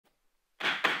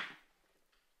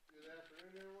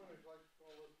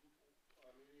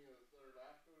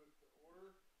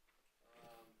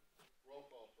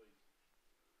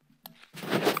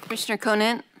Commissioner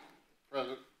Conant.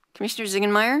 Present. Commissioner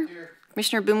Ziegenmeier. Here.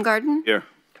 Commissioner Boomgarden. Here.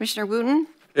 Commissioner Wooten.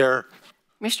 Here.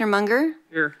 Commissioner Munger.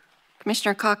 Here.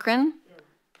 Commissioner Cochran.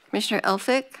 Commissioner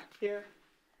Elphick. Here.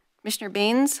 Commissioner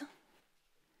Baines.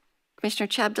 Commissioner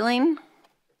Chabdeline.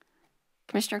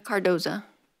 Commissioner Cardoza.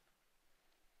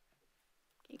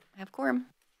 Okay, I have quorum.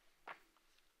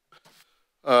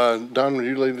 Don, would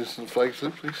you lead us to the flag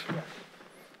salute, please?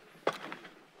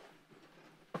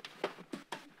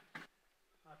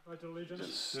 I pledge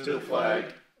allegiance To the flag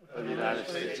of the United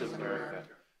States of America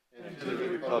and to the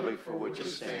republic for which it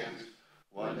stands,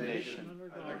 one nation,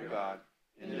 under God,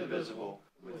 indivisible,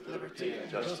 with liberty and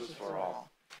justice for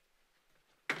all.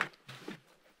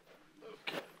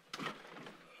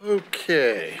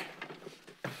 Okay.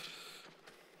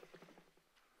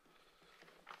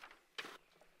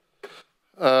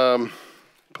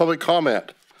 Public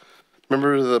comment.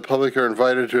 Members of the public are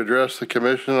invited to address the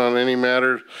commission on any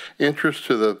matters interest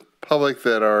to the public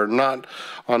that are not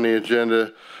on the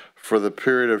agenda for the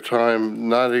period of time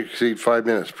not to exceed 5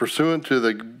 minutes. Pursuant to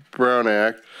the Brown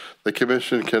Act, the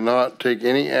commission cannot take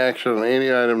any action on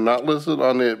any item not listed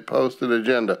on the posted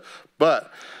agenda,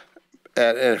 but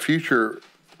at a future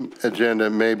agenda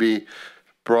may be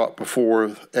brought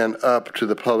before and up to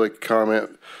the public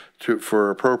comment for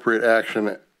appropriate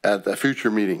action at the future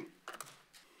meeting.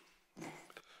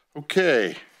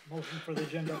 Okay. motion for the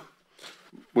agenda.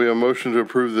 We have a motion to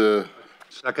approve the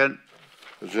Second.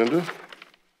 agenda.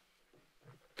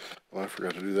 Oh, I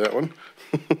forgot to do that one.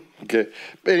 Okay.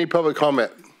 Any public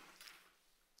comment?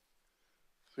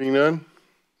 Seeing none?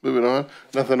 Moving on.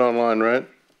 Nothing online, right?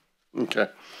 Okay.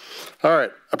 All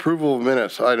right. Approval of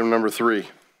minutes, item number 3. You're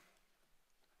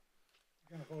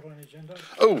going to vote on the agenda?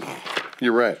 Oh,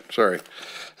 you're right. Sorry.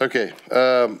 Okay.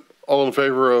 All in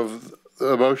favor of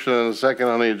the motion and a second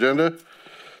on the agenda,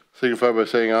 signify by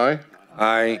saying aye.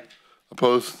 Aye.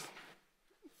 Opposed?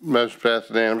 Motion passed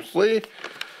unanimously.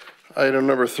 Item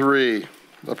number 3,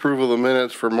 approval of the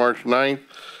minutes for March 9th,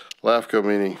 LAFCO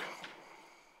meeting.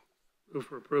 Move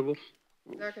for approval.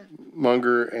 Second.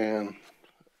 Munger, and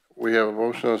we have a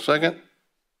motion and a second.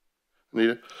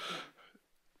 Anita?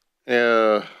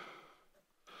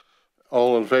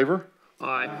 All in favor?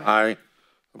 Aye. Aye.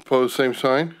 Opposed, same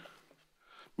sign.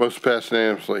 Motion passed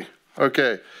unanimously.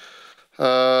 Okay.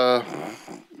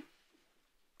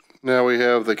 Now we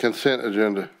have the consent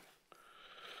agenda.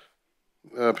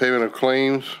 Payment of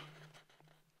claims.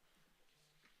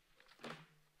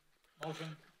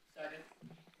 Motion. Second.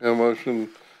 A motion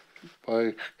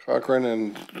by Cochran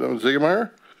and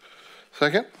Ziegemeier.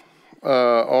 Second.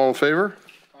 All in favor?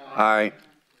 Aye.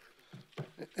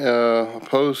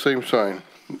 Opposed, same sign.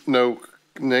 No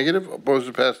negative. Opposed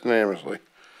to pass unanimously.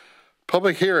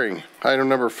 Public hearing, item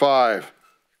number 5.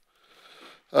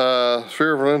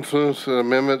 Sphere of influence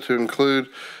amendment to include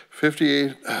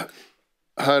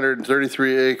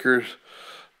 5,833 acres,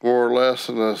 more or less,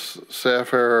 in the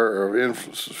sphere of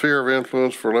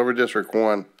influence for Levy District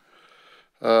 1.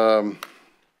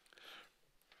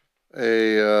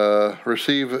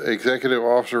 Receive executive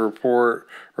officer report,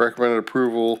 recommended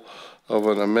approval of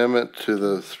an amendment to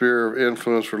the sphere of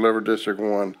influence for Levy District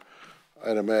 1,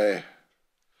 item A.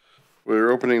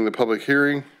 We're opening the public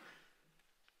hearing.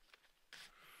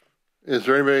 Is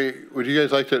there anybody, would you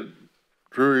guys like to,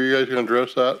 Drew, are you guys going to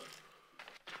address that?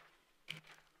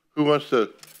 Who wants to? I'll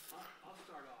start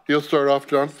off. You'll start off,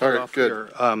 John? All right,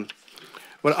 good.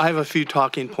 Well, I have a few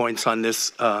talking points on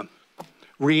this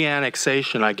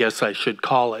reannexation, I guess I should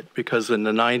call it, because in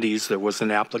the 90s there was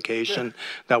an application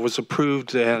that was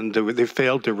approved and they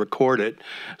failed to record it,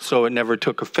 so it never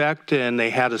took effect, and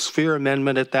they had a sphere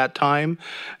amendment at that time,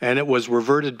 and it was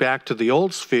reverted back to the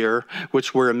old sphere,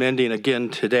 which we're amending again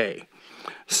today.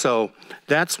 So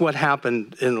that's what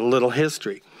happened in a little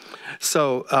history.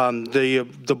 So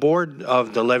the board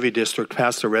of the Levy District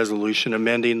passed a resolution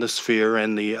amending the sphere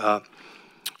and the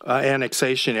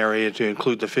annexation area to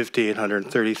include the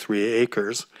 5,833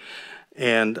 acres.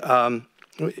 And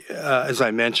as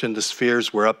I mentioned, the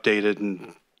spheres were updated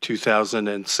in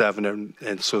 2007,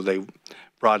 and so they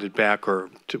brought it back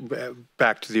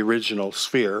back to the original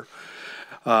sphere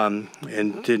and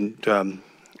didn't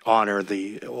honor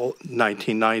the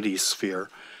 1990s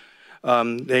sphere.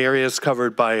 The area is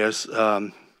covered by a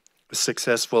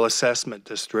successful assessment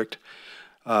district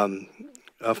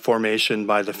formation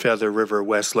by the Feather River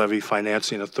West Levy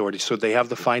Financing Authority. So they have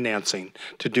the financing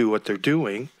to do what they're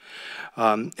doing,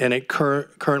 and it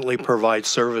currently provides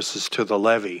services to the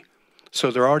levy. So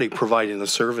they're already providing the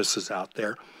services out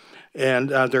there. And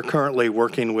they're currently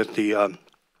working with the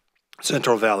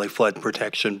Central Valley Flood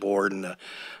Protection Board and the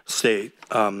state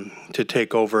to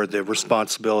take over the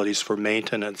responsibilities for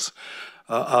maintenance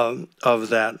of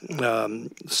that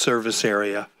service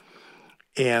area.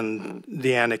 And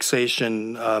the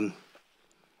annexation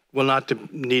will not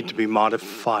need to be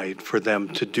modified for them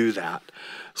to do that.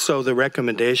 So the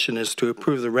recommendation is to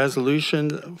approve the resolution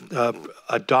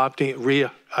readopting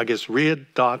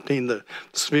the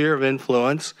sphere of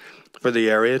influence for the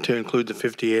area to include the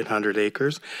 5,800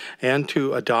 acres, and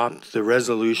to adopt the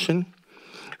resolution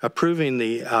approving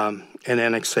the an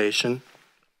annexation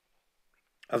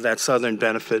of that southern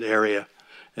benefit area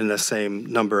in the same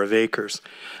number of acres.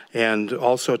 And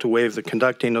also to waive the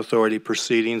conducting authority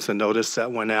proceedings. A notice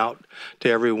that went out to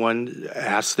everyone,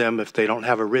 asked them if they don't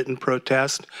have a written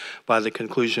protest by the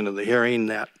conclusion of the hearing,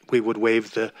 that we would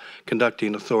waive the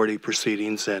conducting authority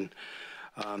proceedings, and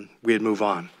we'd move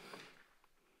on.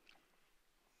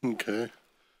 Okay.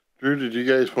 Drew, did you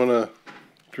guys want to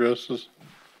address this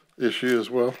issue as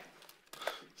well?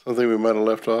 Something we might have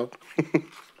left off?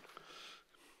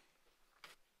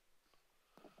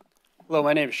 Hello,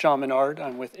 my name is Sean Menard.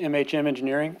 I'm with MHM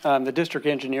Engineering. I'm the district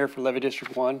engineer for Levy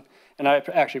District 1, and I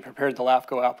actually prepared the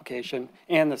LAFCO application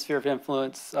and the sphere of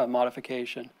influence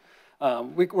modification.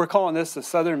 We're calling this the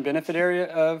southern benefit area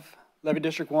of Levy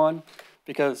District 1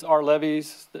 because our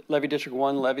levees, Levy District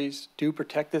 1 levees, do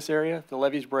protect this area. If the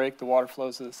levees break, the water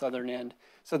flows to the southern end,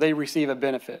 so they receive a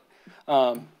benefit.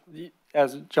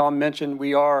 As John mentioned,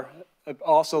 we are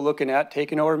also looking at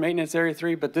taking over Maintenance Area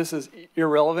 3, but this is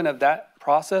irrelevant of that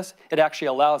process. It actually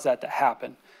allows that to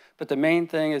happen. But the main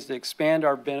thing is to expand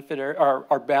our benefit area,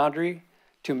 our boundary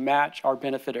to match our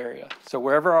benefit area. So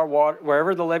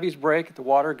wherever the levees break, the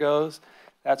water goes.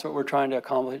 That's what we're trying to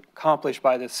accomplish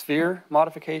by the sphere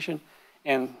modification.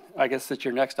 And I guess that's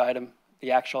your next item,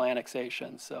 the actual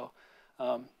annexation. So,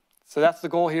 so that's the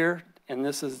goal here. And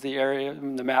this is the area,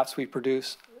 the maps we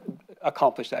produce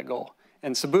accomplish that goal.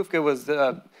 And Sabufka was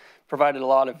provided a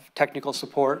lot of technical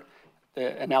support,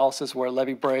 the analysis where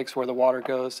levee breaks, where the water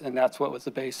goes, and that's what was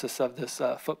the basis of this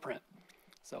footprint.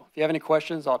 So if you have any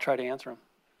questions, I'll try to answer them.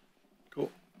 Cool.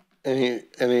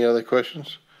 Any other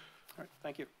questions? All right,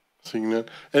 thank you. Seeing none.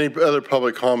 Any other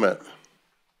public comment?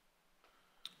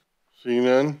 Seeing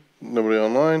none? Nobody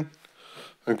online?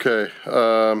 Okay.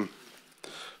 So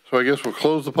I guess we'll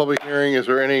close the public hearing. Is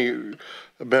there any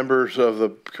members of the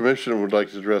commission who would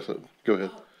like to address it? Go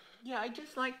ahead. Yeah, I'd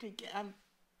just like to get,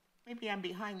 maybe I'm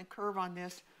behind the curve on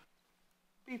this.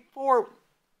 Before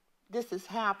this has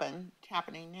happened, it's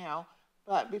happening now,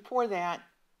 but before that,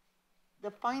 the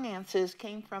finances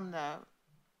came from the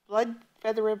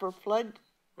Feather River flood.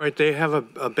 Right, they have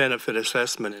a benefit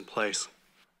assessment in place.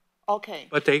 Okay.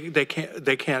 But they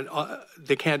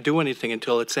can't do anything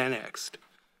until it's annexed.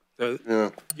 Yeah.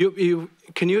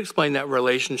 Can you explain that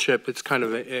relationship? It's kind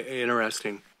of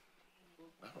interesting.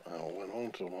 Went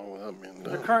on so long without being The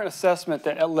done. current assessment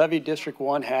that Levy District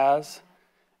 1 has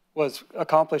was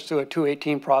accomplished through a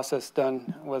 218 process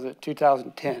done, was it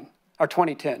 2010 or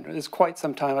 2010? It's quite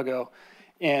some time ago.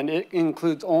 And it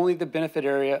includes only the benefit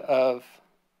area of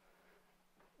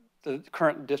the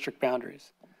current district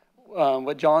boundaries.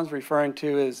 What John's referring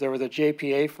to is there was a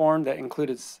JPA form that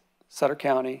included Sutter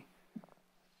County,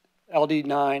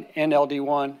 LD9 and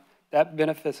LD1. That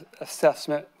benefit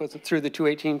assessment was through the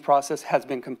 218 process has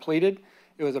been completed.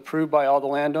 It was approved by all the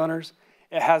landowners.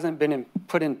 It hasn't been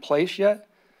put in place yet.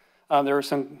 There were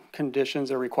some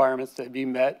conditions or requirements that be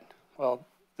met. Well,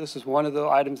 this is one of the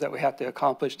items that we have to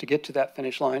accomplish to get to that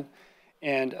finish line.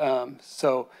 And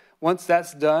so once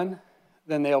that's done,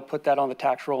 then they'll put that on the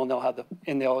tax roll,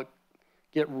 and they'll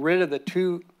get rid of the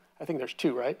two, I think there's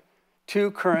two, right?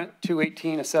 Two current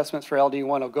 218 assessments for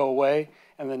LD1 will go away,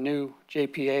 and the new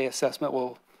JPA assessment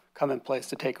will come in place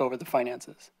to take over the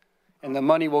finances. And the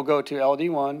money will go to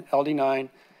LD1, LD9,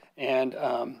 and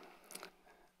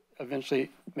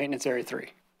eventually Maintenance Area 3.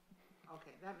 Okay,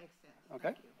 that makes sense.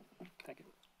 Okay? Thank you.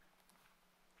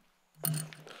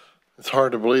 It's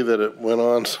hard to believe that it went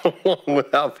on so long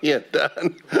without being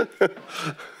done.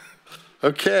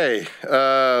 Okay,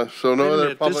 so no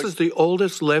other public. This is the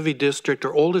oldest levy district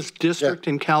or oldest district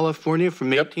in California from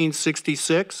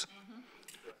 1866.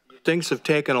 Things have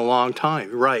taken a long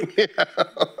time, right?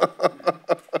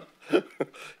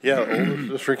 Yeah, oldest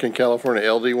district in California,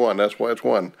 LD1, that's why it's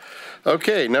one.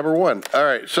 Okay, number one. All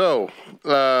right, so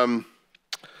the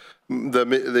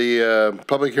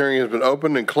public hearing has been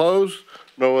opened and closed.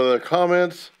 No other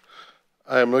comments.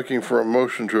 I am looking for a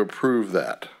motion to approve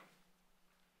that.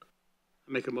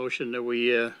 Make a motion that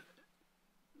we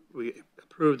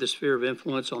approve the sphere of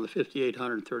influence on the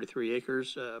 5,833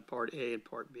 acres, Part A and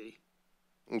Part B.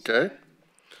 Okay.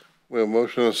 We have a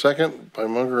motion and a second by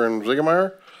Munger and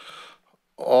Ziegemeyer.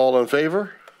 All in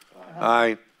favor?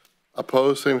 Aye.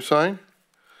 Opposed, same sign.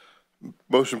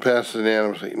 Motion passes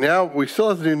unanimously. Now, we still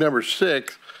have to do number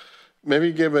 6.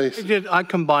 Maybe give a, I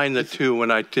combined the two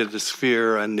when I did the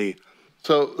sphere and the,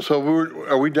 so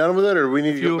are we done with it, or do we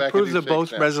need to if you go back and approve do the 6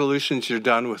 both now? resolutions, you're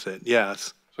done with it,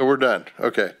 yes. So we're done,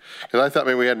 okay. Because I thought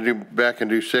maybe we had to do back and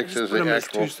do 6 as Put them the as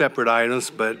actual. two separate items,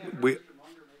 but we,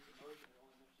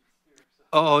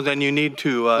 oh, then you need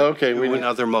to Okay, we do need-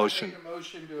 another motion. Make a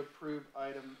motion to approve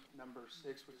item number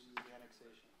 6, which is the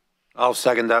annexation. I'll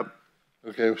second that.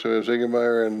 Okay, so it's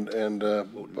Ziegenmeyer and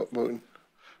Wooten.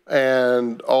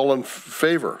 And all in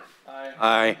favor?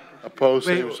 Aye. Opposed,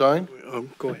 same Wait, sign?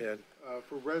 Go ahead.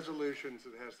 For resolutions,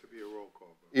 it has to be a roll call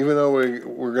vote. Even though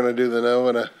we're going to do the no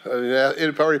and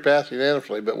it already passed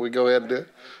unanimously, but we go ahead and do it?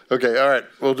 Okay, all right,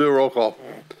 we'll do a roll call.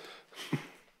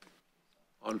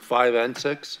 On 5 and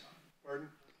 6? Pardon?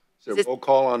 Is there roll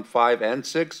call on 5 and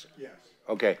 6? Yes.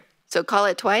 Okay. So call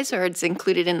it twice, or it's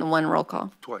included in the one roll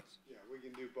call? Twice. Yeah, we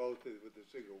can do both with a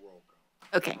single roll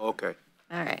call. Okay, Okay.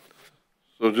 all right.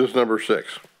 So just number 6.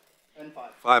 And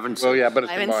 5. 5 and 6. Well, yeah, but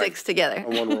it's 5 and combined 6 together.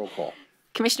 on one roll call.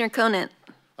 Commissioner Conant,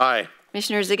 Aye.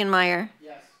 Commissioner Ziegenmeyer,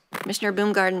 Yes. Commissioner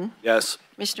Boomgarden, Yes.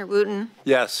 Commissioner Wooten,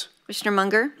 Yes. Commissioner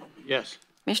Munger, Yes.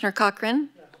 Commissioner Cochran,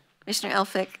 Commissioner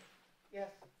Elphick. Yes.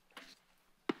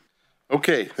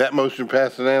 Okay, that motion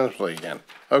passed unanimously again.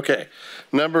 Okay,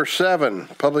 number 7,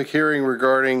 public hearing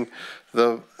regarding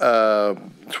the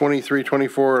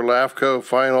 23-24 LAFCO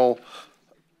final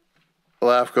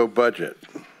LAFCO budget.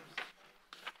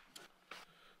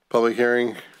 Public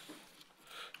hearing.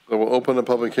 So we'll open the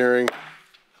public hearing.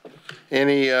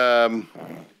 Any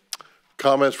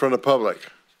comments from the public?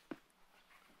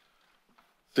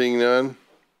 Seeing none.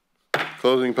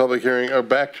 Closing public hearing, or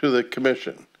back to the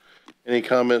commission. Any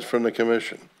comments from the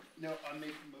commission? No, I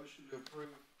make a motion to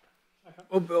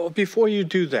approve. Well, before you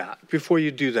do that,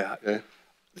 Okay.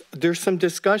 there's some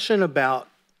discussion about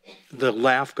the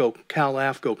LAFCO, Cal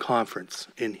LAFCO conference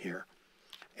in here.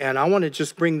 And I want to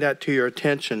just bring that to your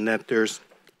attention that there's,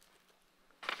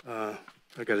 I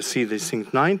got to see these things,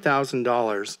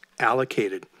 $9,000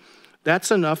 allocated.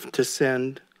 That's enough to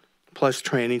send, plus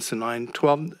training, so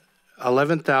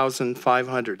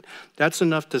 11,500. That's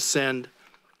enough to send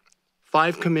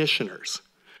 5 commissioners.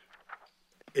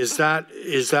 Is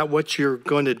that what you're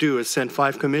going to do, is send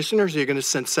 5 commissioners, or you're going to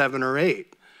send 7 or 8?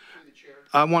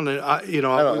 I want to, don't we think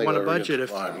want it'll to get budget to if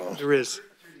 5, though. there is. Through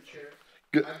the chair.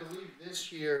 Good. I believe this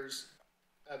year's,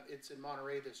 it's in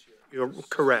Monterey this year. You're So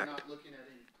correct. You're not looking at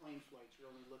any plane flights, you're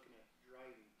only looking at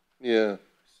driving. Yeah.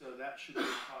 So that should be a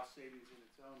cost savings in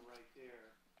its own right there.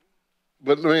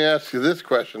 But let me ask you this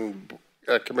question,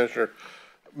 Commissioner.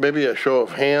 Maybe a show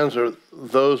of hands, or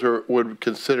those who would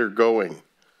consider going?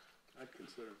 I'd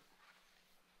consider.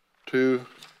 2.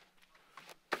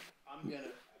 I'm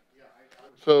gonna, yeah,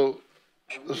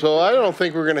 So I don't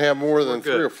think we're going to have more than We're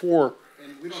 3 good. or 4.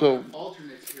 and we don't So- have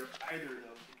alternates here either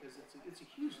though, because it's a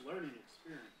huge learning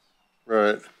experience.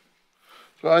 Right.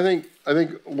 So I think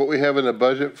what we have in the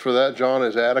budget for that, John,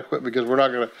 is adequate, because we're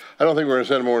not going to, I don't think we're going to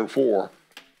send more than 4.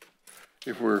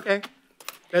 If we're, Okay,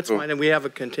 that's fine, and we have a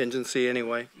contingency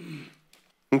anyway.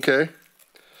 okay.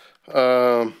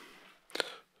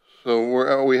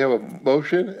 So we have a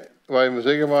motion by Ms.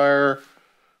 Ziegenmeyer.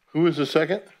 Who was the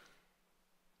second?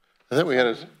 I think we had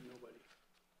a,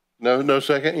 no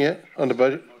second yet on the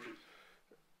budget?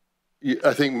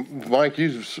 I think, Mike,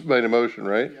 you made a motion,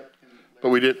 right? But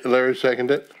we did, Larry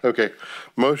seconded it? Okay.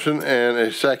 Motion and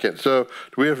a second. So do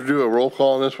we have to do a roll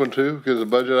call on this one too, because of the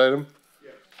budget item?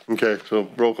 Yes. Okay, so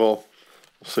roll call.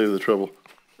 Save the trouble.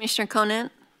 Commissioner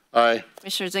Conant, Aye.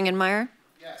 Commissioner Ziegenmeyer,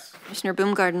 Yes. Commissioner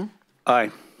Boomgarden,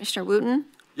 Aye. Commissioner Wooten,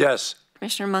 Yes.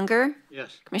 Commissioner Munger,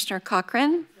 Yes. Commissioner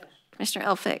Cochran, Commissioner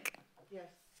Elphick. Yes.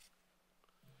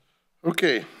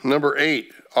 Okay, number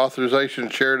 8, authorization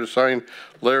chair to sign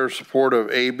letter of support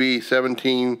of AB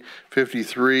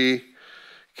 1753,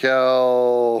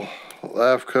 Cal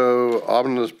LAFCO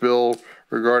omnibus bill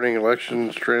regarding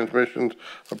elections, transmissions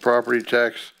of property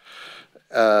tax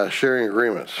sharing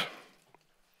agreements.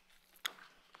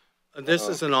 This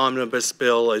is an omnibus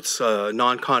bill. It's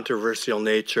non-controversial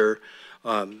nature.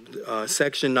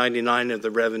 Section 99 of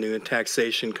the Revenue and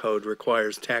Taxation Code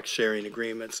requires tax sharing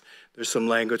agreements. There's some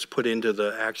language put into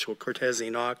the actual Cortez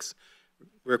Knox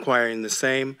requiring the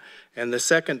same. And the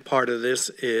second part of this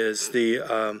is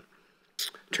the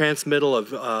transmittal of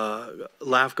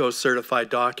LAFCO certified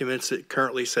documents. It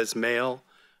currently says mail,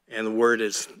 and the word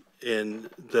is in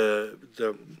the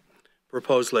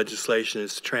proposed legislation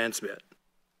is transmit.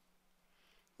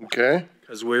 Okay?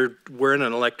 Because we're in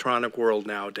an electronic world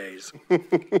nowadays.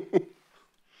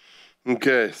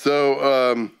 Okay,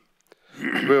 so we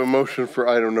have a motion for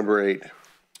item number 8.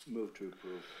 Move to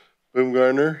approve.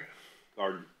 Boomgartner,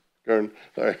 Garden,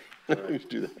 sorry. Let's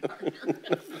do that.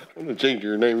 I'm gonna change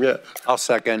your name yet. I'll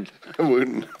second.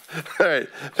 Wooten. All right,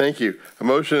 thank you. A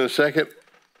motion and a second,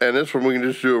 and this one we can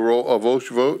just do a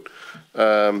vote.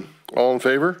 All in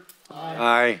favor?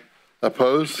 Aye.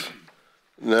 Opposed?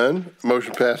 None.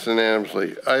 Motion passed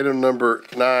unanimously. Item number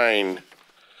 9.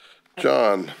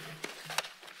 John.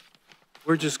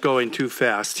 We're just going too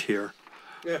fast here.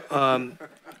 Get with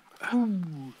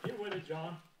it,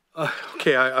 John.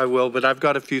 Okay, I will, but I've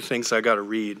got a few things I got to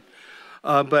read.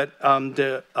 But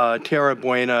the Terra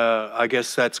Buena, I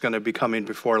guess that's going to be coming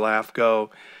before LAFCO.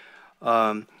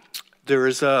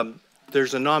 There's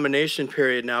a nomination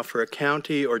period now for a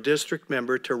county or district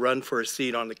member to run for a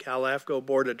seat on the LAFCO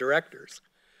Board of Directors.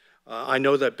 I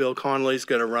know that Bill Connolly's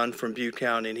going to run from Butte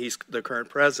County, and he's the current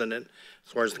president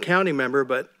as far as the county member,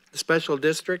 but the special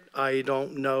district, I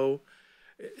don't know.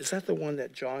 Is that the one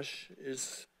that Josh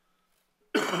is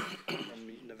from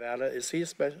Nevada? Is he a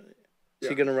special? Is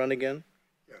he going to run again?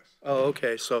 Yes. Oh,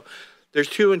 okay. So there's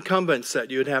 2 incumbents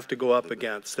that you would have to go up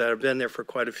against that have been there for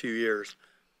quite a few years.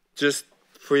 Just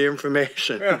for your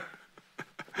information.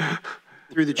 Yeah.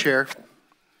 Through the chair.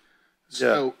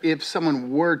 So if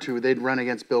someone were to, they'd run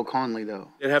against Bill Conley, though.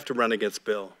 You'd have to run against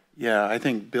Bill. Yeah, I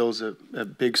think Bill's a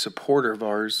big supporter of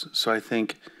ours, so I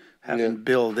think having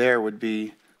Bill there would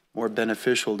be more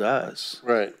beneficial to us.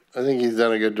 Right. I think he's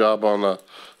done a good job on the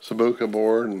Sabuca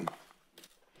board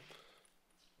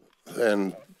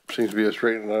and seems to be a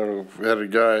straight and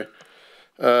out-headed guy.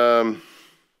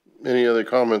 Any other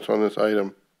comments on this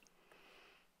item?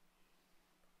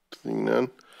 Seeing none.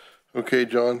 Okay,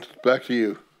 John, back to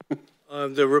you.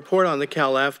 The report on the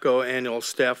LAFCO annual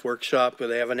staff workshop,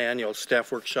 they have an annual staff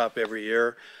workshop every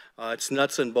year. It's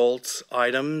nuts and bolts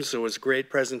items. There was a great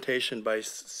presentation by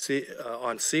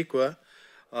on CEQA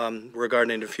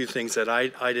regarding a few things that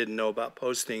I didn't know about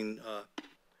posting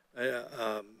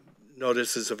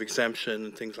notices of exemption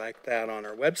and things like that on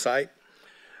our website.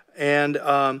 And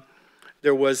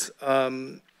there was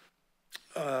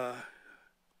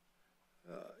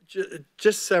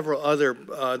just several other.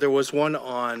 There was one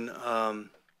on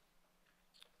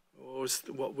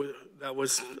that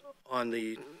was on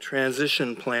the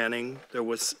transition planning. There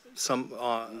was some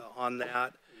on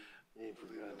that.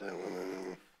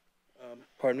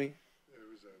 Pardon me. There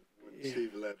was one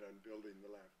Steve led on building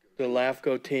the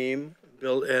LAFCO team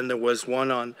built, and there was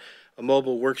one on a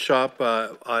mobile workshop,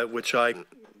 which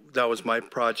that was my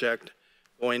project,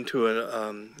 going to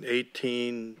an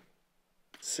 1860s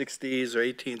or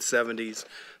 1870s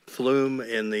flume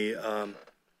in the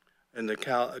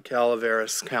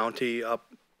Calaveras County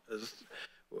up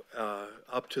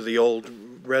to the old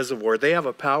reservoir. They have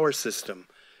a power system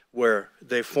where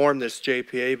they form this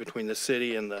JPA between the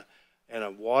city and a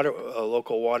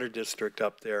local water district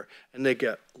up there, and they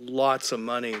get lots of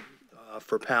money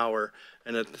for power.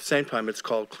 And at the same time, it's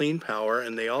called Clean Power,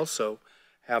 and they also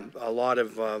have a lot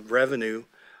of revenue.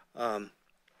 We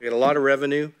get a lot of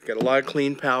revenue, get a lot of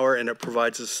clean power, and it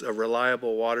provides us a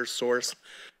reliable water source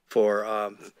for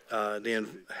the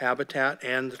habitat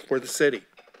and for the city.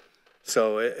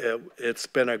 So it's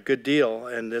been a good deal,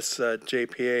 and this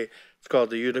JPA, it's called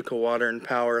the Utica Water and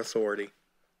Power Authority.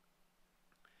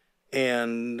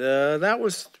 And that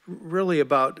was really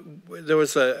about, there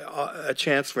was a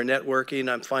chance for networking.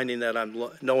 I'm finding that I'm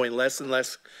knowing less and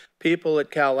less people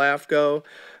at LAFCO.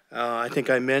 I think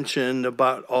I mentioned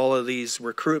about all of these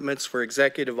recruitments for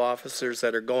executive officers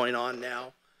that are going on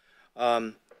now.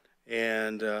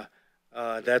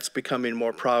 That's becoming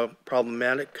more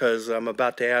problematic because I'm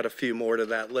about to add a few more to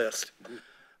that list.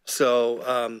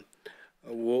 So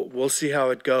we'll see how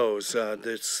it goes.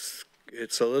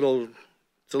 It's a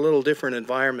little different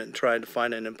environment trying to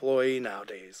find an employee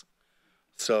nowadays.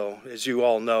 So as you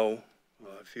all know,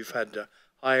 if you've had to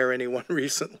hire anyone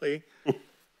recently.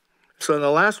 So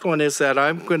the last one is that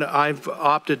I've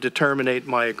opted to terminate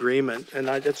my agreement, and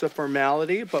it's a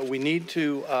formality, but we need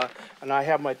to, and I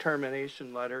have my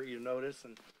termination letter, you notice,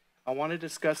 and I want to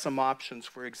discuss some options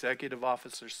for executive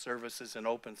officer services in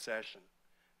open session.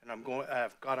 And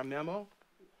I've got a memo.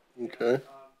 Okay.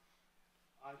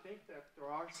 I think that there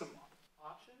are some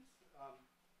options,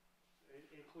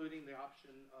 including the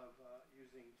option of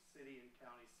using city and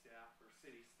county staff, or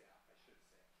city staff, I should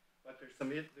say. But there's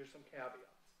some caveats.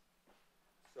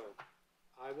 So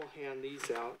I will hand these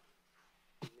out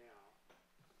now,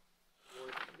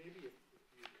 or maybe if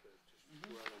you could just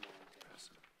run them on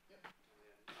test.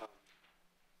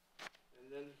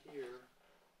 And then here,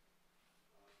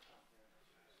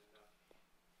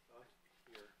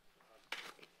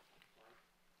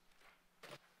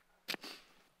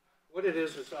 what it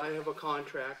is I have a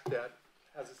contract that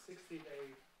has a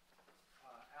 60-day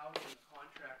out in the contract.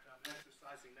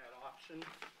 information.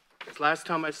 Because last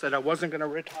time I said I wasn't going to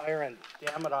retire, and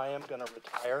damn it, I am going to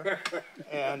retire.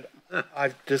 And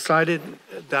I've decided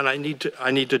that I need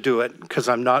to do it because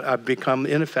I've become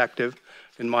ineffective,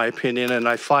 in my opinion, and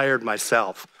I fired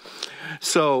myself.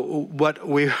 So what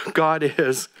we got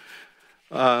is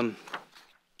the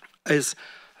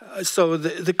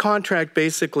contract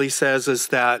basically says is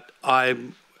that I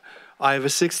have a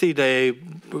 60-day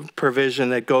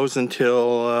provision that goes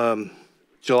until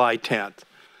July 10th.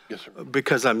 Yes, sir.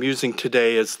 Because I'm using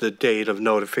today as the date of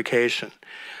notification.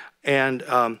 And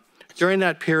during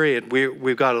that period,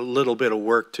 we've got a little bit of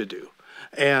work to do.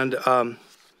 And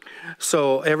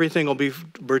so everything will be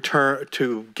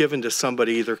given to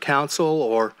somebody, either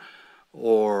council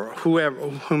or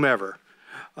whomever.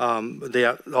 All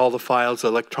the files,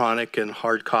 electronic and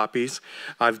hard copies.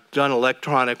 I've done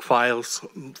electronic files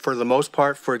for the most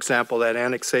part. For example, that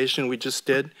annexation we just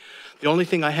did. The only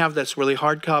thing I have that's really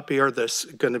hard copy are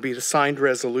going to be the signed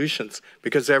resolutions,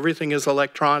 because everything is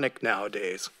electronic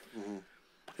nowadays. Mm-hmm.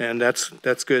 And that's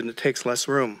good, and it takes less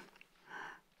room.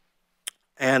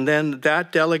 And then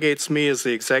that delegates me as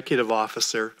the executive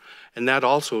officer, and that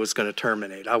also is going to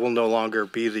terminate. I will no longer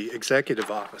be the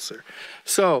executive officer.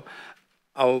 So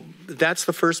that's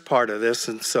the first part of this,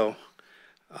 and so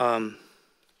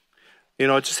you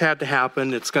know, it just had to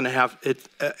happen. It's going to have it.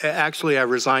 Actually, I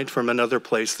resigned from another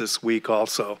place this week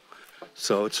also,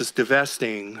 so it's just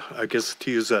divesting, I guess, to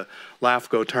use a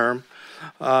LAFCO term.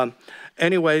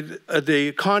 Anyway,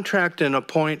 the contract and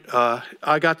appoint.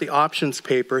 I got the options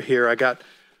paper here.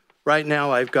 Right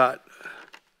now I've got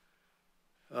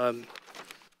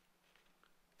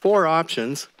 4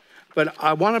 options, but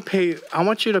I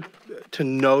want you to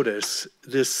notice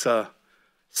this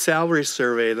salary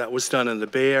survey that was done in the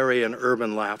Bay Area and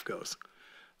urban LAFCOs.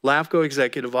 LAFCO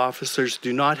executive officers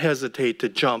do not hesitate to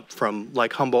jump from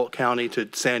like Humboldt County to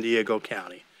San Diego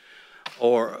County,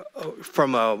 or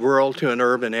from a rural to an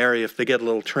urban area if they get a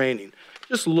little training.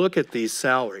 Just look at these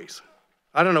salaries.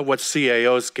 I don't know what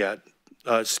CAOs get,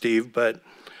 Steve, but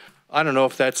I don't know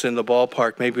if that's in the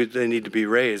ballpark. Maybe they need to be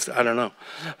raised. I don't know.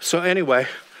 So anyway,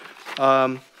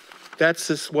 that's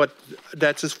just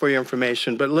for your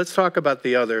information. But let's talk about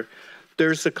the other.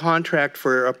 There's a contract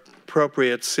for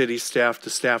appropriate city staff to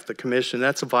staff the commission.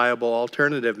 That's a viable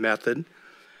alternative method,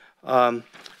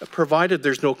 provided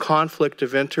there's no conflict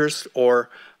of interest or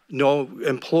no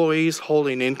employees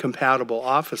holding incompatible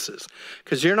offices.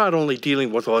 Because you're not only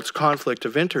dealing with what's conflict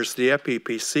of interest, the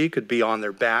FEPC could be on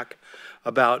their back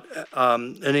about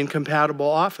an incompatible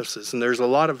offices, and there's a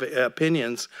lot of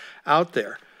opinions out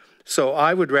there. So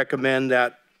I would recommend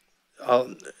that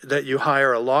that you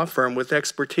hire a law firm with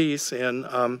expertise in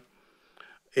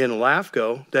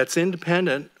LAFCO that's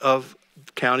independent of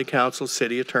county council,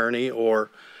 city attorney,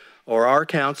 or our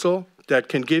council, that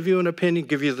can give you an opinion,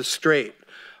 give you the straight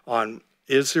on,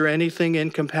 is there anything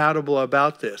incompatible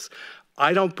about this?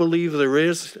 I don't believe there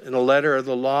is in the letter of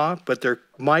the law, but there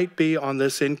might be on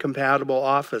this incompatible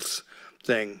office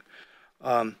thing.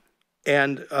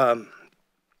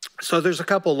 So there's a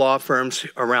couple law firms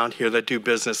around here that do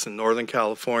business in Northern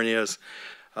California's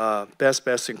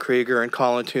Best and Krieger, and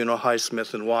Colantino,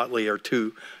 Highsmith, and Watley are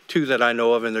two that I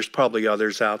know of, and there's probably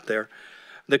others out there.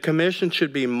 The commission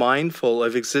should be mindful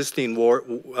of existing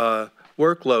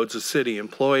workloads of city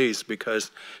employees,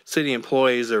 because city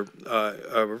employees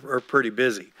are pretty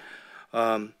busy.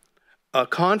 A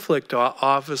conflict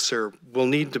officer will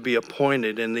need to be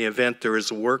appointed in the event there is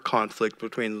a work conflict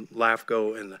between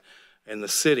LAFCO and the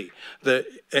city.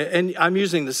 And I'm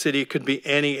using the city, it could be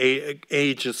any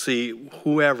agency,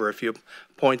 whoever. If you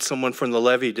appoint someone from the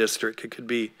levy district, it could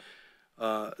be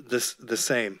the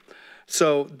same.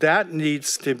 So that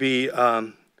needs to be,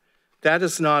 that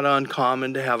is not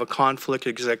uncommon to have a conflict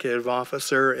executive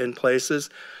officer in places.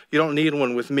 You don't need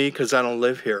one with me because I don't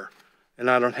live here, and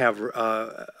I don't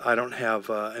have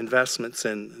investments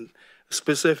in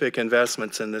specific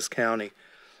investments in this county.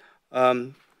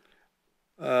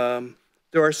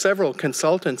 There are several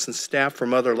consultants and staff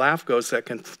from other LAFCOs that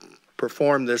can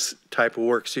perform this type of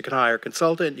work. So you can hire a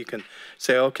consultant. You can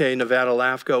say, okay, Nevada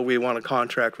LAFCO, we want a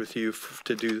contract with you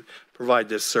to provide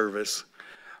this service.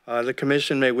 The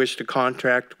commission may wish to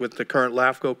contract with the current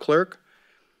LAFCO clerk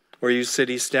or use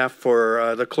city staff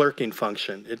for the clerking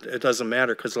function. It doesn't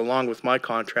matter, because along with my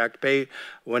contract,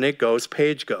 when it goes,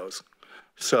 Paige goes.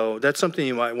 So that's something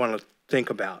you might want to think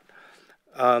about.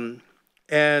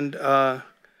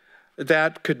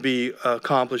 That could be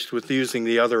accomplished with using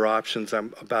the other options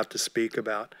I'm about to speak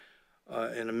about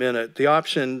in a minute. The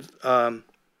option,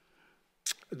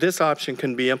 this option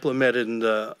can be implemented in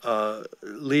the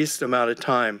least amount of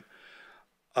time.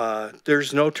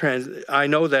 there's no I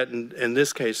know that in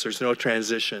this case, there's no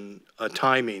transition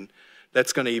timing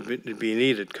that's going to be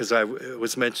needed, because it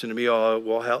was mentioned to me, oh,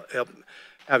 we'll help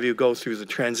have you go through the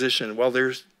transition. Well,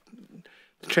 the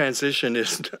transition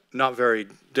is not very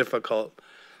difficult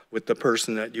with the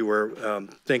person that you were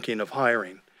thinking of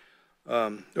hiring,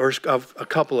 or a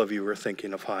couple of you were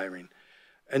thinking of hiring.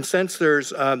 And since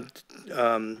there's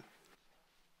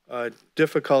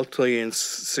difficulty in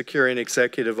securing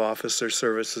executive officer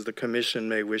services, the commission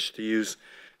may wish to use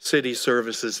city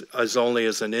services as only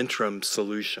as an interim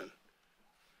solution.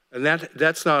 And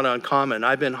that's not uncommon.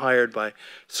 I've been hired by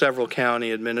several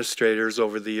county administrators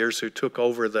over the years who took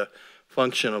over the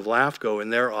function of LAFCO in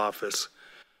their office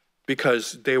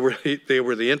because they were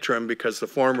the interim because the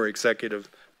former executive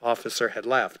officer had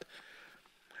left.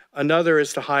 Another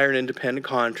is to hire an independent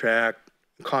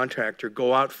contractor,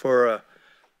 go out for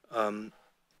an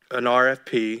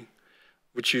RFP,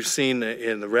 which you've seen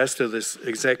in the rest of this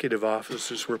executive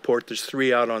officer's report. There's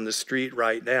 3 out on the street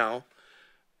right now,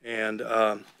 and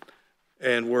I'm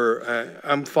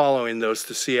following those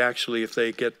to see actually if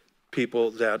they get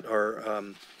people that are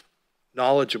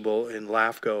knowledgeable in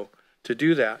LAFCO to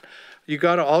do that. You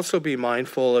got to also be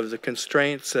mindful of the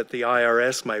constraints that the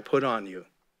IRS might put on you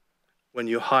when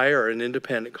you hire an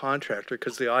independent contractor,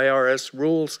 because the IRS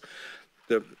rules,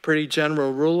 the pretty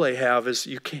general rule they have is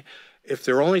you can't, if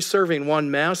they're only serving one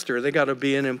master, they got to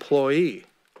be an employee.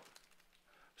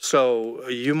 So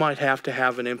you might have to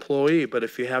have an employee, but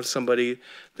if you have somebody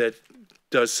that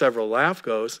does several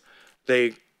LAFCOs,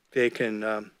 they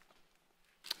can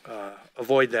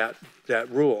avoid that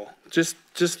rule. Just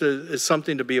as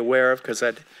something to be aware of, because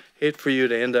I'd hate for you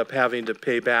to end up having to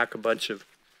pay back a bunch of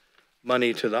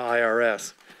money to the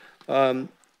IRS. And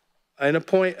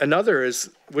another is,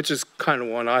 which is kind of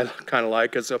one I kind of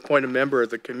like, is appoint a member of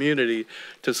the community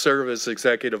to serve as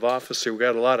executive officer. We've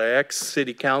got a lot of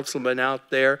ex-city councilmen out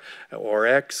there or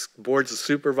ex-boards of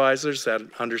supervisors that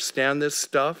understand this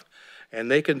stuff, and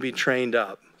they can be trained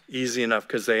up easy enough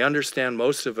because they understand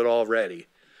most of it already.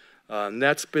 And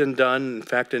that's been done. In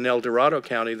fact, in El Dorado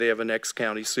County, they have an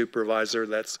ex-county supervisor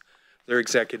that's their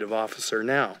executive officer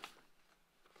now.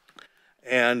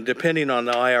 And depending on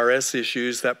the IRS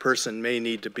issues, that person may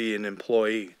need to be an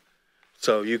employee.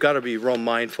 So you got to be real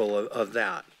mindful of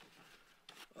that.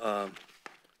 Then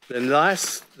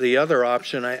the other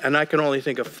option, and I can only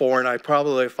think of 4, and I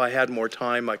probably, if I had more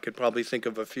time, I could probably think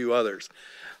of a few others.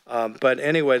 But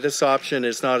anyway, this option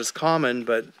is not as common,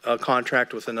 but a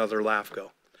contract with another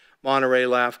LAFCO. Monterey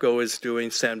LAFCO is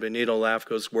doing San Benito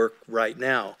LAFCO's work right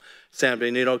now. San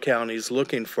Benito County is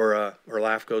looking for or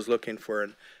LAFCO is looking for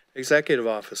an executive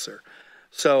officer.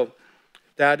 So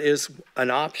that is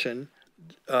an option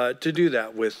to do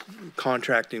that with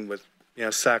contracting with, you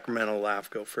know, Sacramento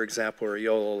LAFCO, for example, or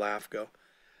Yolo LAFCO.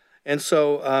 And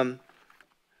so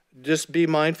just be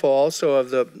mindful also of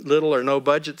the little or no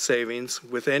budget savings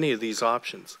with any of these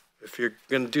options. If you're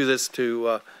going to do this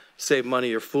to save money,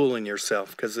 you're fooling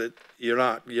yourself, because you're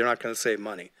not going to save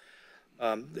money.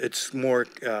 It's more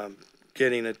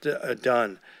getting it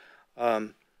done.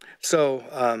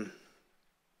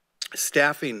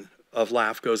 Staffing of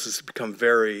LAFCOs has become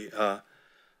very,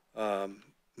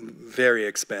 very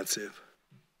expensive.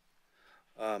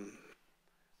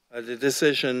 The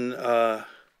decision,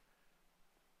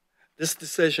 this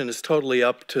decision is totally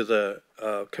up to the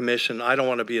commission. I don't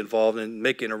want to be involved in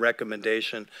making a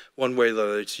recommendation one way or the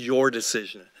other. It's your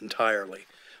decision entirely.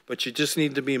 But you just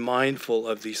need to be mindful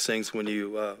of these things when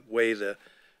you weigh the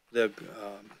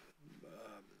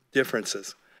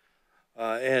differences.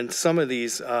 And some of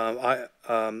these,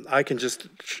 I can just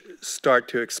start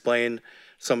to explain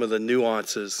some of the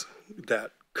nuances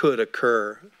that could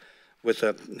occur with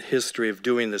a history of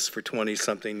doing this for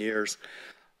 20-something years.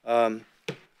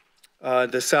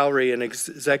 The Salary and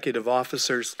Executive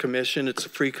Officers Commission, it's a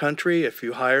free country. If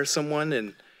you hire someone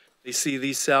and they see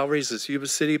these salaries, does Yuba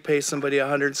City pay somebody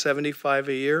 $175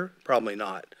 a year? Probably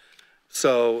not.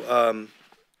 So,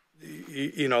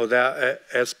 you know, that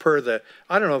as per the,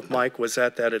 I don't know if Mike was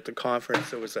at the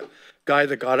conference. There was a guy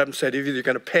that got up and said, either you're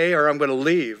going to pay or I'm going to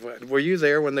leave. Were you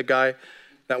there when that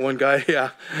one guy? Yeah.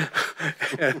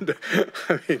 And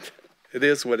I mean, it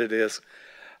is what it is.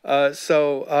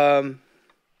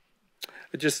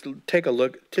 Just take a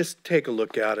look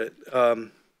at it.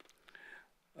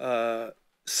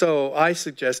 So I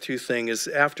suggest 2 things.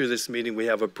 After this meeting, we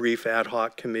have a brief ad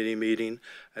hoc committee meeting.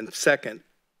 And second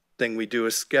thing we do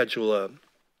is schedule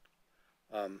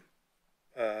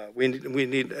we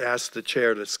need to ask the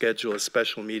chair to schedule a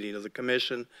special meeting of the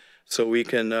commission so we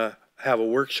can have a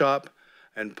workshop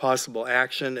and possible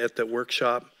action at the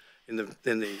workshop in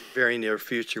the very near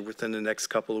future, within the next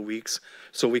couple of weeks,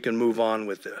 so we can move on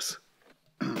with this.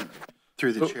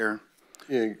 Through the chair.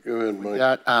 Yeah, go ahead, Mike.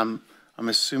 That, I'm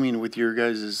assuming with your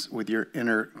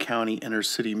inter-county,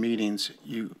 inter-city meetings,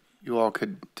 you all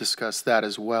could discuss that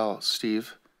as well,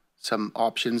 Steve. Some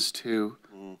options to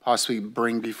possibly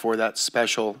bring before that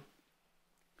special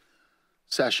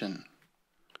session.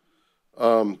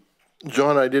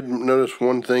 John, I did notice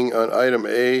one thing on item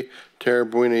A, Terra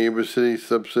Buena Yuba City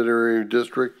Subsidiary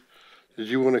District. Did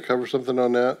you want to cover something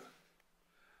on that?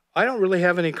 I don't really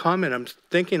have any comment. I'm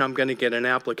thinking I'm going to get an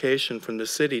application from the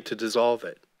city to dissolve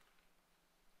it.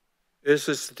 It's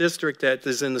this district that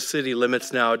is in the city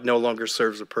limits now. It no longer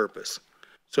serves a purpose.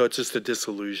 So it's just a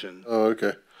dissolution. Oh,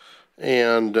 okay.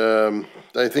 And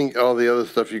I think all the other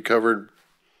stuff you covered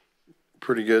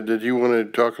pretty good. Did you want to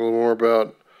talk a little more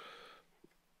about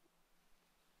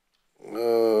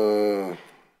I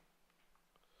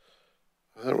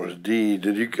thought it was D.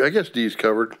 Did you? I guess D's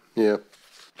covered. Yeah.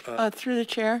 Through the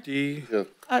chair. D.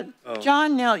 Yeah.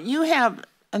 John, now you have,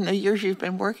 in the years you've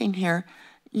been working here,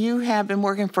 you have been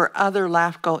working for other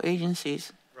LAFCO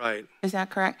agencies. Right. Is that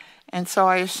correct? And so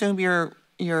I assume you're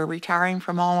retiring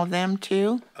from all of them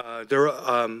too?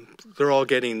 They're all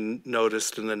getting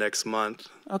noticed in the next month.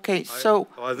 Okay, so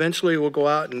Eventually we'll go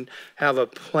out and have a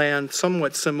plan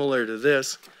somewhat similar to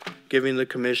this, giving the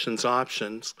commissions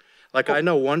options. Like I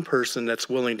know one person that's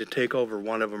willing to take over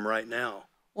one of them right now.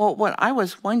 well, what I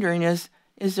was wondering is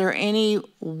there any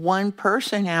one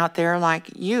person out there like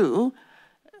you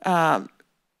to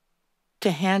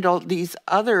handle these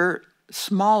other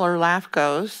smaller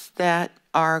LAFCOs that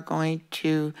are going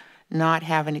to not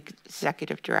have an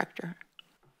executive director?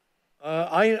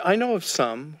 I know of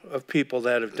some of people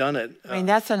that have done it. I mean,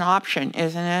 that's an option,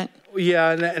 isn't it? Yeah,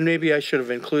 and maybe I should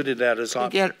have included that as To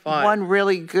option get 5. one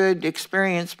really good,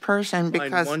 experienced person, Find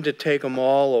because one to take them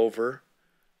all over.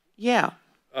 yeah,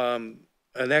 And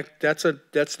that's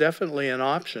definitely an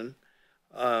option.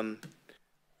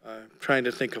 Trying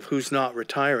to think of who's not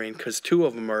retiring, because 2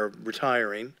 of them are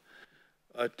retiring.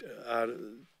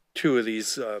 2 of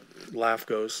these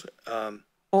LAFCOs.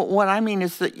 well, what I mean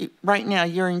is that right now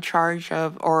you're in charge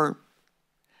of, or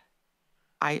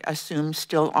I assume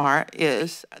still are,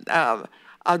 is of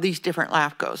these different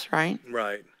LAFCOs, right?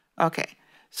 Right. Okay,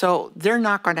 so they're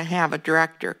not going to have a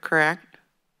director, correct?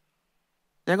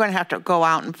 They're going to have to go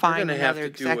out and They're find going to have another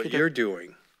to do what executive. you're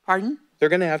doing. Pardon? They're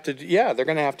going to have to, yeah, they're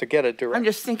going to have to get a director. I'm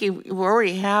just thinking, we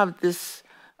already have this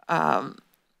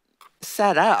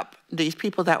set up, these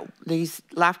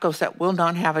LAFCOs that will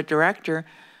not have a director.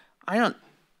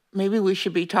 Maybe we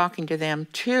should be talking to them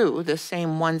too, the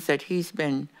same ones that he's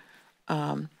been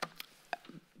a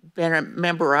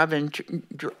member of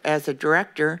and as a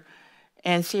director,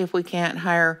 and see if we can't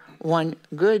hire one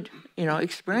good,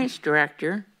 experienced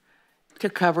director to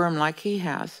cover him like he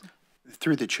has.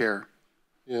 Through the chair.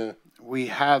 Yeah. We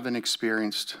have an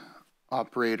experienced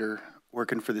operator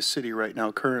working for the city right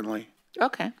now currently.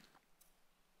 Okay.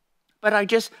 But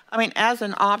as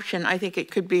an option, I think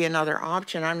it could be another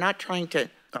option. I'm not trying to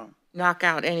knock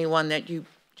out anyone that you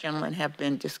gentlemen have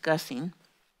been discussing.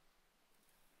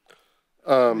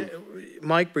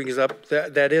 Mike brings up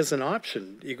that is an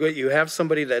option. You have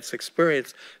somebody that's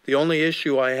experienced. The only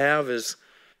issue I have is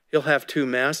he'll have 2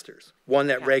 masters, one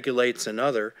that regulates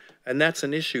another, and that's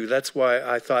an issue. That's why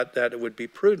I thought that it would be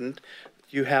prudent.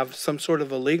 You have some sort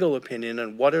of a legal opinion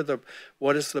on what is the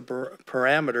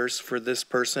parameters for this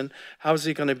person? How is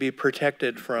he going to be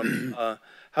protected from?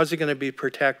 How's he going to be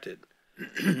protected?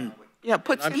 Yeah, it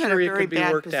puts I'm him in a sure it very could be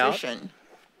bad worked out. position.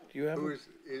 Do you have? Who is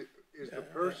the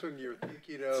person you're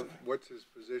thinking of, what's his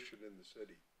position in the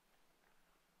city?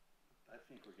 I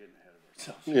think we're getting ahead of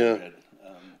ourselves. Yeah.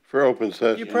 For open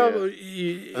session. You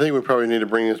probably. I think we probably need to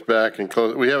bring this back and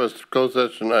close. We have a closed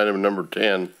session item number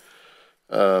 10.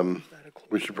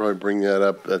 We should probably bring that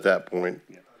up at that point.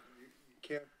 You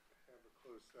can't have a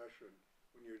closed session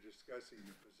when you're discussing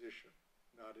the position,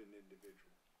 not an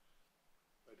individual.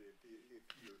 But if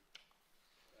you're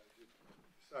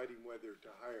deciding whether to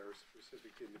hire a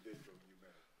specific individual, you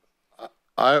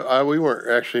may. We weren't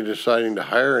actually deciding to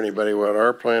hire anybody. What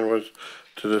our plan was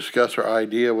to discuss our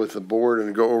idea with the board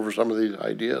and go over some of these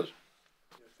ideas.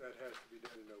 Yes, that has to be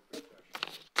done in open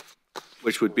session.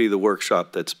 Which would be the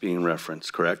workshop that's being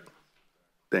referenced, correct?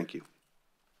 Thank you.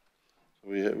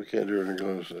 We can't do it in a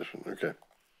closed session. Okay.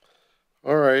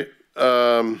 All right.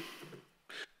 I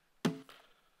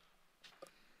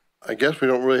guess we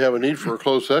don't really have a need for a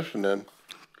closed session then.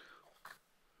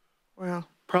 Well,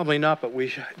 Probably not, but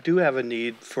we do have a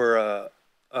need for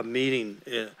a meeting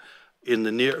in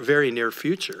the very near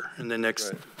future, in the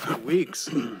next few weeks.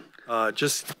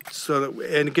 just so that,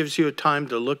 and it gives you a time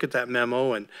to look at that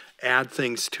memo and add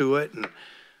things to it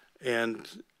and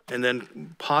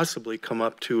then possibly come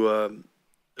up to a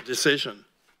decision.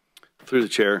 Through the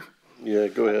chair. Yeah,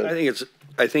 go ahead.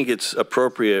 I think it's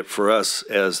appropriate for us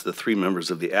as the three members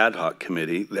of the ad hoc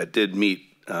committee that did meet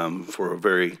for a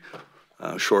very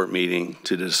short meeting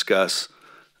to discuss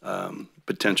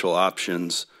potential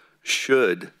options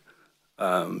should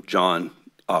John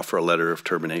offer a letter of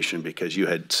termination, because you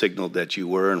had signaled that you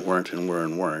were and weren't and were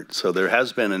and weren't. So there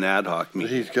has been an ad hoc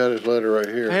meeting. He's got his letter right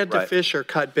here. I had to fish or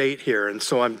cut bait here, and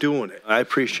so I'm doing it. I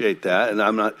appreciate that, and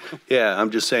I'm not,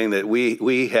 I'm just saying that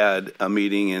we had a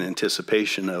meeting in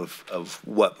anticipation of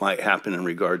what might happen in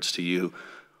regards to you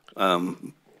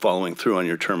following through on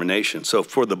your termination. So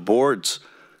for the board's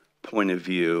point of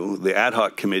view, the ad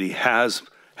hoc committee has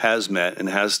met and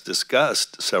has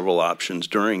discussed several options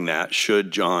during that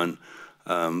should John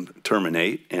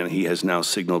terminate, and he has now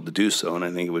signaled to do so, and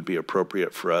I think it would be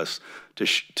appropriate for us to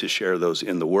share those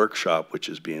in the workshop, which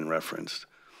is being referenced,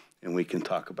 and we can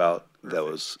talk about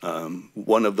those.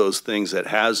 One of those things that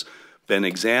has been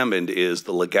examined is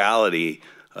the legality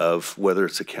of whether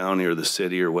it's a county or the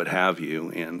city or what have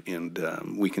you,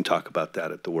 and we can talk about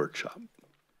that at the workshop.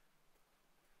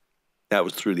 That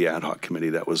was through the ad hoc committee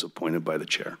that was appointed by the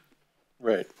chair.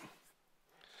 Right.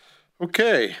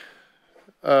 Okay.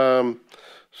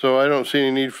 So I don't see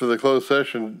any need for the closed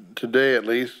session today, at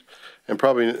least, and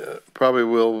probably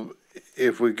will,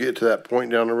 if we get to that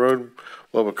point down the road,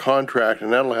 we'll have a contract,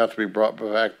 and that'll have to be brought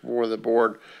back before the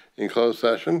board in closed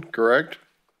session, correct?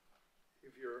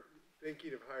 If you're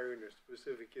thinking of hiring a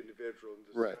specific individual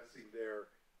and Right. discussing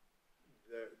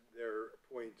their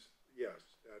points, yes,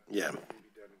 that Yeah. can be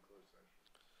done in closed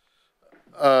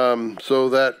session. So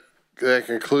that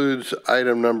concludes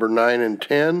item number 9 and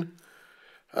 10.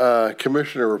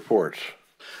 Commissioner reports.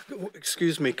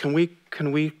 Excuse me, can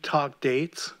we talk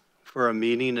dates for a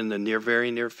meeting in the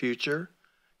very near future?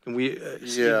 Can we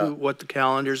see what the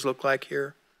calendars look like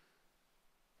here?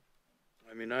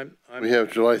 I mean, We have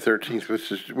July 13th,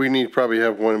 which is, we probably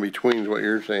have one in between is what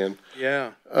you're saying.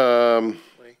 Yeah.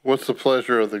 What's the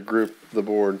pleasure of the group, the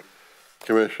board,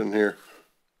 commission here?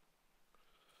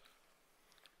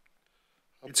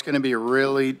 It's going to be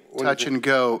really touch and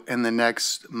go in the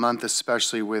next month,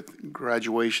 especially with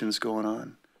graduations going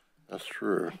on. That's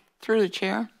true. Through the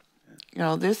chair,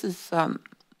 this is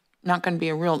not going to be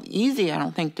a real easy, I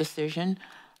don't think, decision.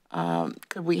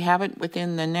 Could we have it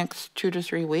within the next 2 to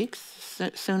 3 weeks?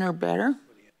 Sooner, better?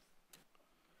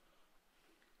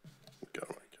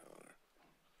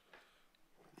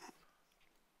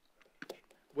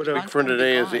 What for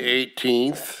today is the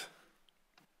 18th.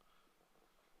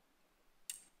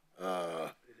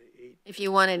 If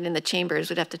you want it in the chambers,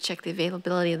 we'd have to check the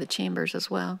availability of the chambers as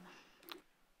well.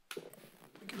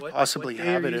 Possibly what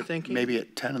day have are it you at thinking? maybe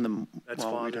at 10 in the, That's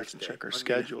well, we'd have Father's to Day. check our Okay.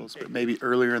 schedules, but maybe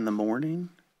earlier in the morning?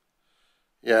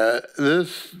 Yeah,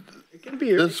 this It can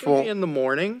be in the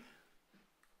morning.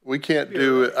 we can't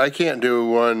do it. I can't do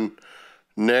one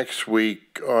next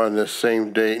week on the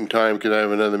same date and time because I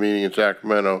have another meeting in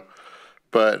Sacramento.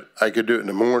 But I could do it in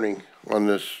the morning on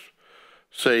this,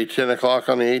 say 10 o'clock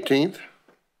on the 18th.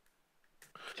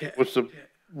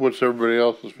 What's everybody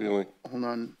else's feeling? Hold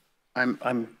on.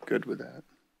 I'm good with that.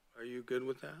 Are you good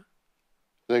with that?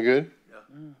 Is that good? Yeah.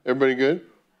 Everybody good?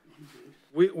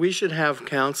 We should have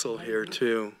council here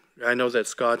too. I know that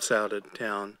Scott's out of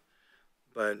town,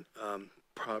 but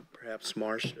perhaps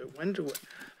Marcia.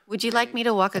 Would you like me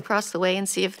to walk across the way and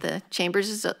see if the chambers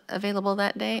is available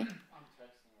that day? I'm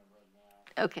texting her right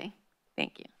now. Okay,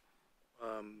 thank you.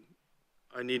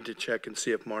 I need to check and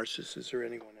see if Marcia's, is there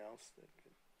anyone else that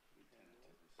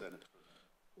can?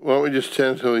 Why don't we just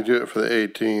tentatively do it for the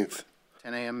 18th?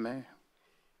 10 a.m. May.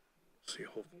 See,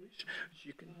 hopefully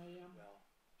she can. Well,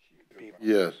 she can be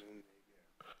Yes. Zoom, maybe.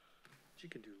 She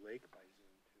can do Lake by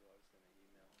Zoom too. I was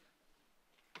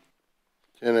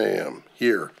going to email her. 10 a.m.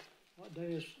 here. What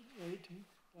day is the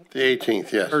 18th? The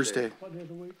 18th, yes. Thursday. What day of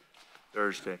the week?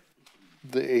 Thursday.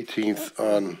 The 18th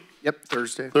on Yep,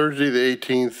 Thursday. Thursday, the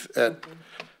 18th at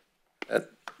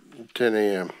 10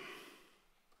 a.m.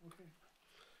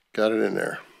 Got it in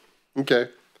there. Okay.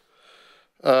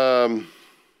 So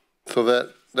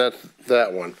that's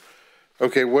that one.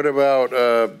 Okay, what about,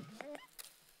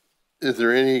 is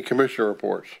there any commissioner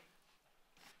reports?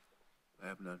 I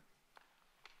have none.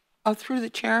 Through the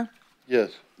chair,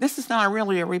 Yes. this is not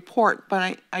really a report,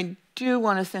 but I do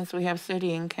want to, since we have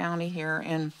city and county here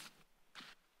and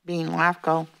being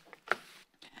LAFCO,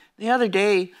 the other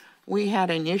day we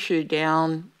had an issue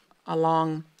down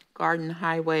along Garden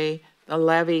Highway, the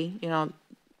levee,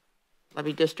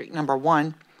 levee district number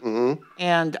 1.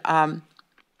 And our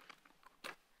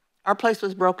place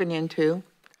was broken into,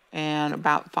 and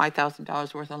about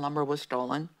 $5,000 worth of lumber was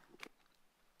stolen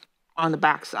on the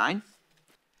backside.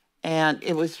 And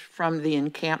it was from the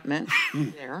encampment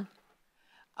there.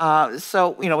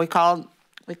 So, you know, we called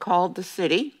the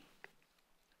city,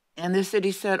 and the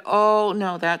city said, oh,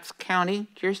 no, that's county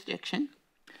jurisdiction.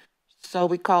 So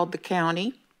we called the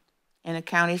county, and the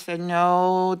county said,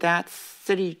 no, that's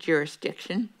city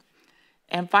jurisdiction.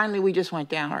 And finally, we just went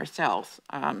down ourselves.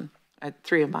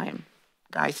 3 of my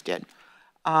guys did.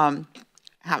 Happened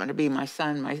to be my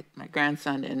son, my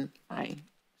grandson, and my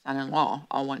son-in-law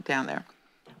all went down there.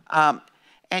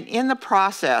 And in the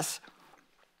process,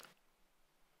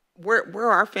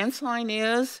 where our fence line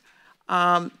is,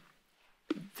 that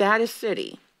is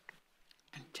city.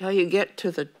 Until you get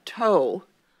to the toe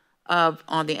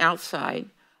on the outside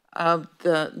of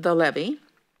the levee,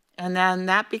 and then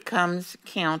that becomes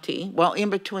county. Well, in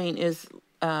between is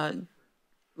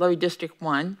Levee District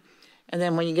 1, and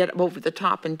then when you get over the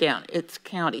top and down, it's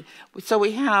county. So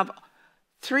we have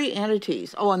 3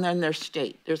 entities. Oh, and then there's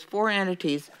state. There's 4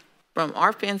 entities from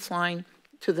our fence line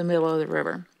to the middle of the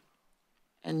river.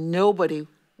 And nobody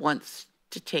wants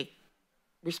to take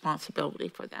responsibility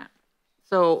for that.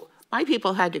 So my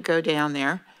people had to go down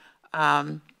there.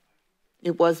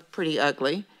 It was pretty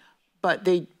ugly, but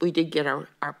we did get our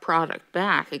product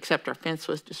back, except our fence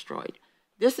was destroyed.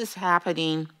 This is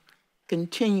happening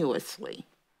continuously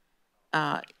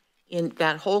in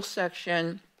that whole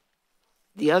section.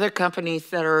 The other companies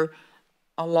that are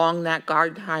along that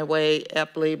Garden Highway,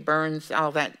 Epley, Burns,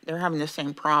 all that, they're having the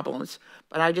same problems.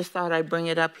 But I just thought I'd bring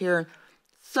it up here.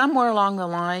 Somewhere along the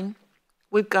line,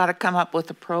 we've got to come up with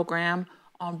a program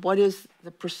on what is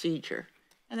the procedure,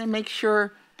 and then make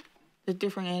sure the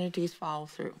different entities follow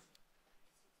through.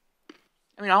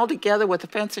 I mean, all together with the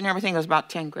fence and everything, it was about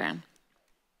 10 grand.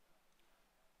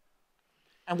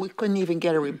 And we couldn't even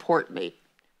get a report made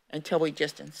until we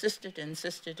just insisted.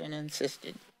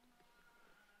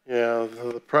 Yeah,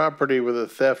 the property where the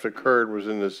theft occurred was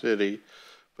in the city,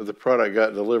 but the product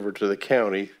got delivered to the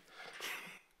county.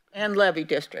 And Levee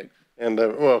District. And,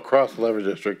 well, across the Levee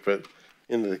District, but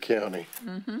into the county.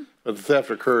 But the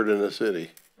theft occurred in the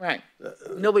city. Right.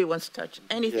 Nobody wants to touch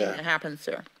anything that happens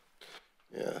there.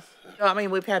 Yes. So, I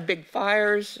mean, we've had big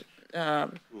fires.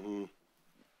 That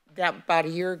about a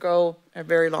year ago, a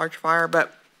very large fire,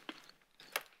 but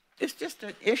it's just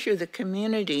an issue the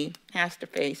community has to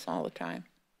face all the time.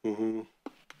 Thank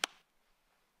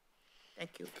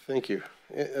you. Thank you.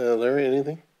 Larry,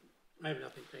 anything? I have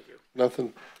nothing, thank you.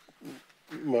 Nothing?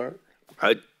 Mark?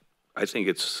 I think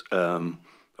it's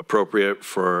appropriate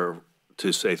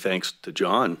to say thanks to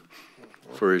John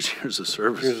for his years of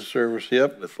service. Years of service,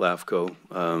 yep. With LAFCO.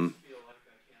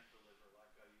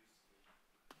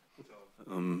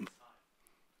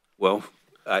 Well,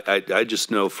 I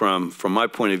just know from my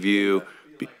point of view.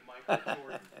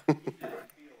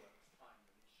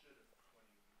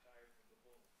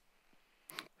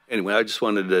 Anyway, I just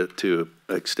wanted to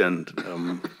extend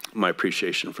my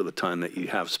appreciation for the time that you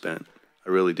have spent. I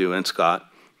really do, and Scott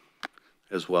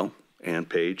as well, and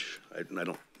Paige. I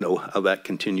don't know how that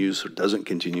continues or doesn't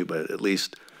continue, but at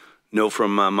least know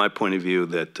from my point of view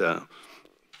that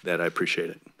I appreciate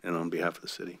it, and on behalf of the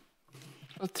city.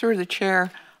 Well, through the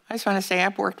chair, I just want to say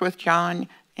I've worked with John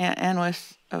and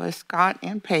with Scott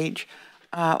and Paige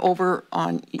over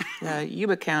on the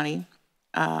Yuba County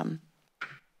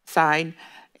side,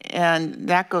 and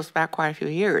that goes back quite a few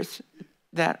years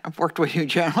that I've worked with you,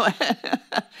 gentlemen,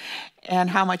 and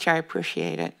how much I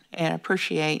appreciate it, and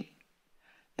appreciate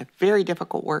the very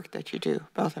difficult work that you do,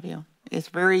 both of you. It's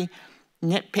very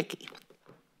nitpicky.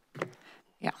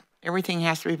 Yeah, everything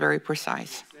has to be very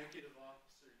precise.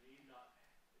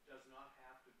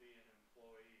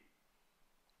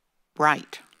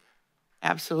 Right.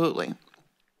 Absolutely. We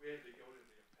had to go to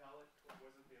the appellate court.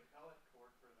 Was it the appellate court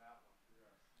for that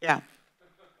one? Yeah.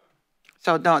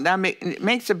 So no, it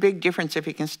makes a big difference if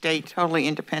you can stay totally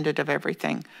independent of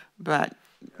everything. But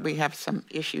we have some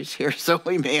issues here, so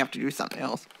we may have to do something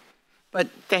else. But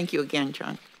thank you again,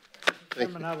 John.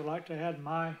 Chairman, I would like to add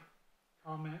my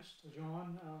comments to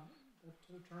John. The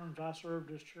 2 terms I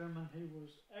served as chairman, he was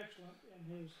excellent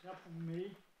in his helping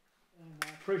me, and I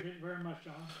appreciate it very much,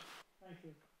 John. Thank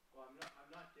you. Well,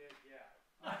 I'm not dead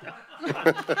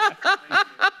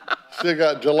yet. Still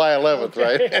got July 11th,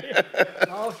 right?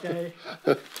 Okay.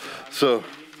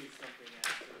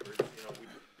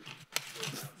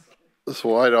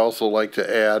 So I'd also like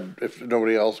to add, if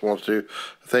nobody else wants to,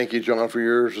 thank you, John, for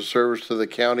your years of service to the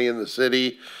county and the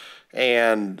city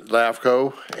and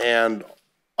LAFCO. And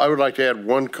I would like to add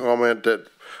one comment that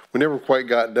we never quite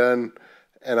got done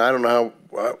and I don't know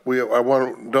how,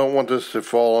 don't want this to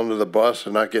fall under the bus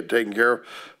and not get taken care of,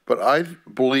 but I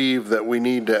believe that we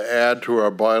need to add to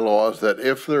our bylaws that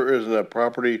if there isn't a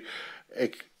property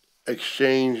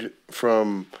exchange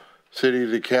from city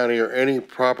to county or any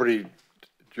property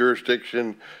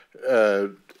jurisdiction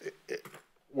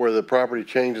where the property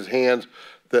changes hands,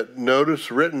 that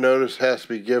written notice has to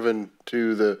be given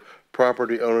to the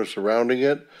property owner surrounding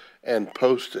it and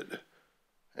posted.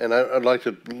 And I'd like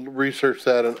to research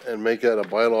that and make that a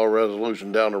bylaw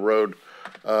resolution down the road.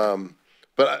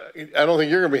 But I don't think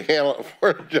you're going to be handling it for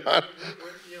it, John.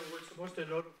 We're supposed to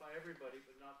notify everybody,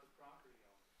 but not the property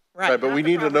owner. Right, but we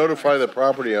need to notify the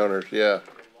property owners, yeah.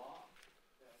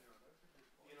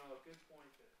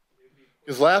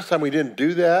 Because last time we didn't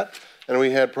do that, and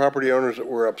we had property owners that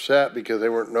were upset because they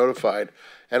weren't notified.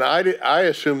 And I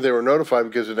assumed they were notified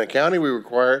because in the county we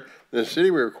require it, in the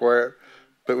city we require it,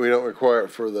 but we don't require it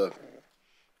for the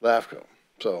LAFCO,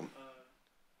 so.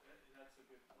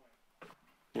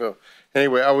 Well,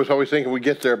 anyway, I was always thinking we'd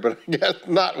get there, but I guess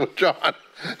not with John.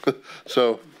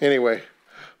 So, anyway,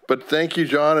 but thank you,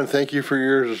 John, and thank you for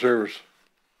your years of service.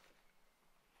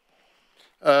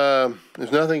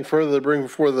 There's nothing further to bring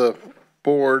before the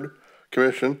board,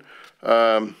 commission.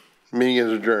 Meeting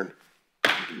is adjourned.